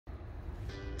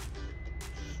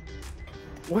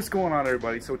What's going on,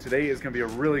 everybody? So today is going to be a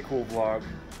really cool vlog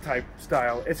type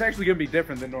style. It's actually going to be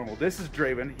different than normal. This is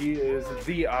Draven. He is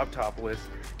the Optopolis,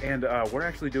 and we're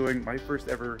actually doing my first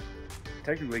ever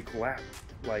technically collab.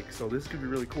 So this is going to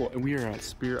be really cool. And we are at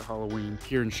Spirit Halloween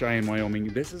here in Cheyenne,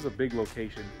 Wyoming. This is a big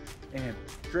location, and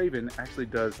Draven actually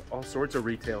does all sorts of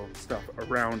retail stuff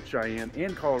around Cheyenne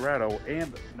and Colorado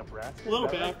and Nebraska. A little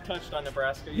bit. I've touched on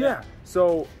Nebraska. Yeah.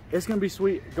 So it's going to be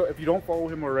sweet. If you don't follow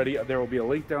him already, there will be a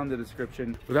link down in the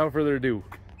description. Without further ado,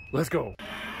 let's go.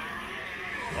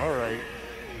 All right.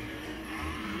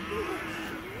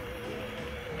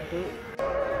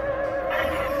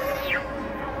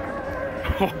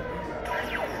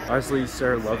 Honestly,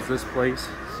 Sarah loves this place,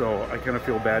 so I kind of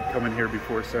feel bad coming here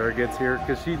before Sarah gets here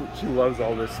because she loves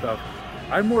all this stuff.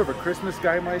 I'm more of a Christmas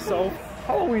guy myself.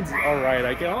 Halloween's all right.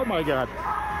 Oh my god.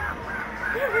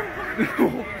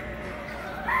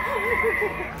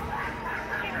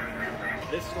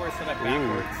 This store is set up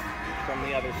backwards from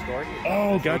the other store.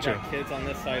 Oh, so gotcha. We got kids on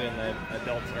this side and the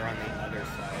adults are on the other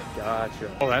side. Gotcha.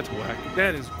 Oh, that's whack.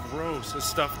 That is gross. A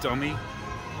stuffed dummy.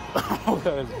 Oh,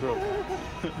 that is gross.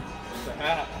 It's a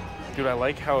hat. Dude, I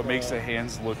like how it makes the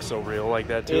hands look so real like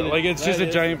that too. Like it's just a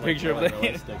giant picture of the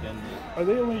hand. Are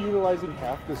they only utilizing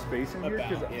half the space in here?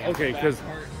 Yeah, okay, because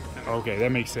okay,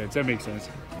 that makes sense. That makes sense.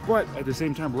 But at the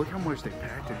same time, look how much they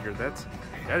packed in here. That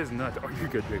is nuts. Oh, you're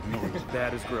good, babe. No worries.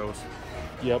 That is gross.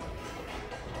 Yep.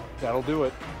 That'll do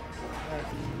it.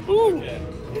 Ooh. Okay.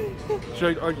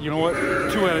 Should I, you know what?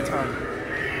 2 at a time.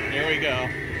 Here we go.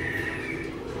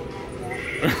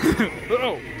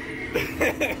 Oh.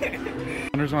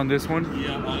 Runners on this one?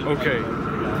 Yeah. Okay.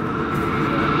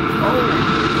 Oh.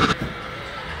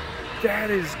 That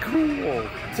is cool.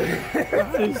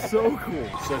 That is so cool.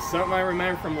 So something I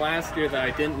remember from last year that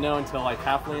I didn't know until like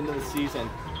halfway into the season,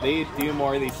 they do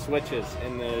more of these switches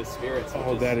in the spirits.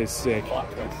 Oh, that is sick.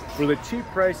 For the cheap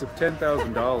price of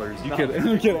 $10,000, you could. I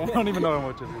don't even know how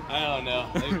much it is. I don't know.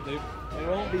 They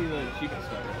won't be the cheapest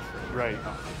ones. Right.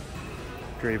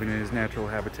 Draven in his natural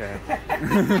habitat.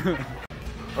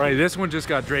 All right, this one just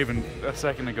got Draven a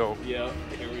second ago. Yeah,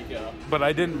 here we go. But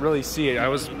I didn't really see it. I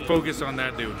was focused on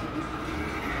that dude.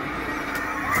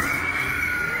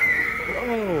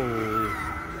 Oh.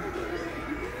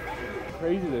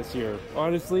 Crazy this year.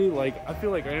 Honestly, like, I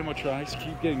feel like animatronics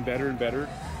keep getting better and better.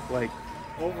 Like,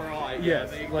 overall,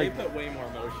 yes, they put way more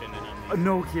motion in them.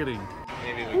 No kidding.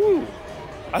 Maybe we can.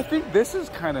 I think this is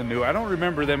kind of new. I don't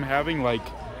remember them having like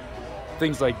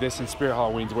things like this in Spirit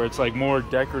Halloweens where it's like more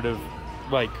decorative,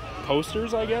 like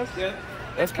posters, I guess. Yeah,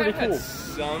 that's pretty cool.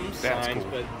 Some signs,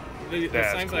 cool. But the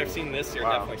signs I've seen this year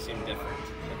definitely seem different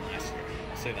than last year.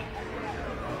 I'll say that.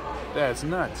 That's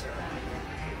nuts.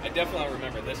 I definitely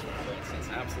remember this one, for instance.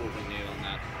 Absolutely new on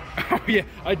that. Oh yeah,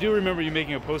 I do remember you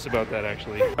making a post about that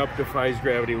actually. Up defies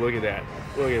gravity. Look at that.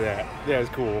 Look at that. That is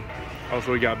cool.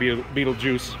 Also, we got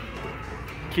Beetlejuice,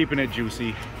 keeping it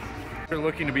juicy. They're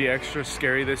looking to be extra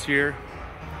scary this year.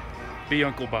 Be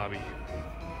Uncle Bobby.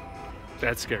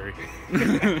 That's scary.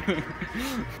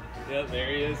 Yeah, there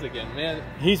he is again, man.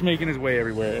 He's making his way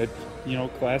everywhere. You know,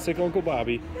 classic Uncle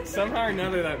Bobby. Somehow or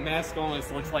another, that mask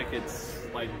almost looks like it's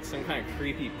like some kind of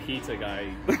creepy pizza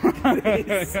guy. There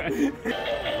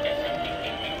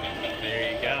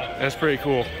you go. That's pretty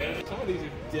cool. Some of these are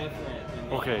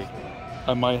different. Okay,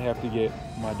 I might have to get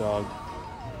my dog.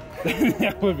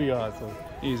 That would be awesome.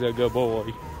 He's a good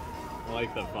boy. I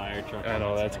like the fire truck. I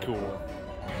know, that's cool.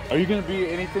 Are you going to be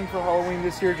anything for Halloween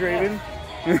this year, Draven?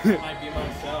 I might be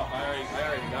myself. I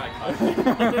already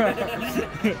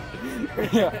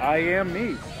got Yeah, I am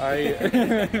me.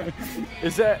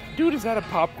 Is that a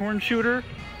popcorn shooter?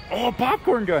 Oh, a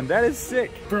popcorn gun. That is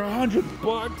sick. For $100.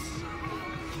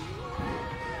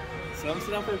 Some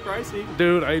stuff is pricey.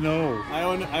 Dude, I know. I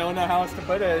don't know how else to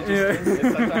put it. It's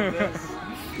sometimes this.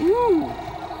 Woo!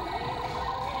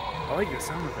 I like the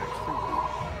sound effects too.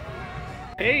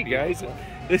 Hey guys,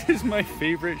 this is my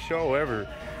favorite show ever.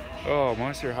 Oh,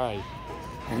 Monster High.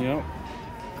 You know,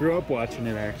 grew up watching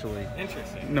it actually.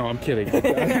 Interesting. No, I'm kidding.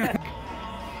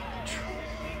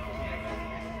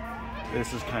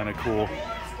 This is kind of cool.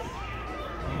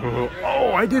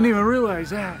 Oh, I didn't even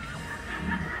realize that.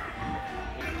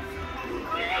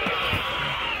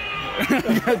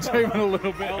 I got Draven a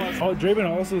little bit. Oh, Draven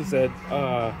also said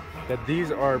that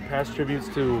these are past tributes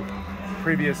to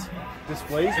previous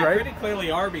displays, right? They pretty clearly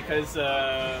are, because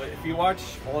if you watch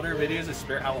older videos of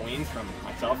Spirit Halloweens from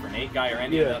myself or Nate Guy or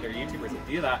any of the other YouTubers that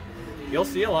do that, you'll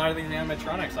see a lot of these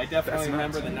animatronics. I definitely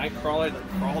remember the Nightcrawler that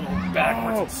crawled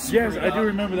backwards. Oh, yes, I do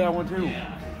remember that one too.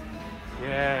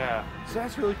 Yeah. So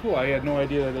that's really cool. I had no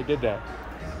idea that they did that.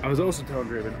 I was also telling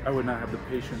Draven I would not have the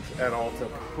patience at all to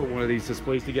put one of these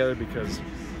displays together because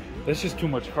that's just too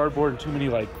much cardboard and too many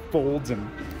like folds and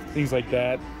things like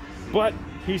that. But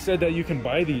he said that you can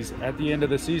buy these at the end of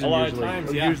the season. A lot of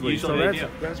times, yeah. Usually so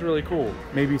that's really cool.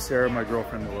 Maybe Sarah, my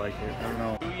girlfriend, will like it. I don't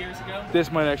know. 2 years ago?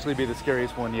 This might actually be the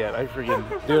scariest one yet. I forget.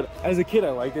 Dude, as a kid,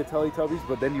 I liked it, Teletubbies,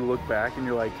 but then you look back and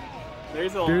you're like,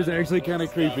 there's actually kind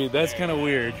of creepy. That's kind of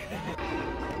weird.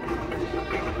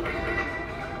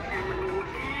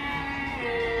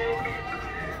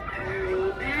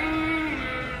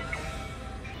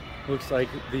 Looks like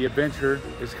the adventure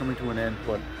is coming to an end,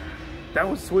 but that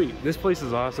was sweet. This place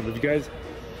is awesome. If you guys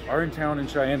are in town in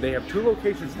Cheyenne, they have 2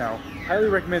 locations now. Highly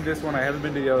recommend this one. I haven't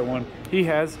been to the other one. He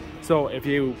has. So if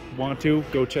you want to,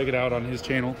 go check it out on his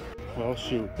channel. Well,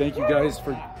 shoot. Thank you guys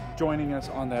for joining us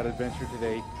on that adventure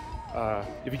today.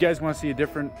 If you guys want to see a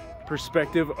different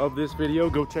perspective of this video,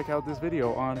 go check out this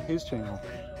video on his channel.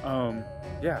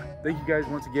 Yeah, thank you guys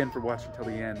once again for watching till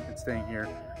the end and staying here.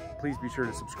 Please be sure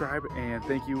to subscribe, and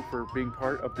thank you for being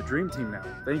part of the Dream Team now.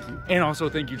 Thank you. And also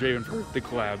thank you, Draven, for the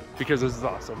collab, because this is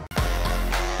awesome.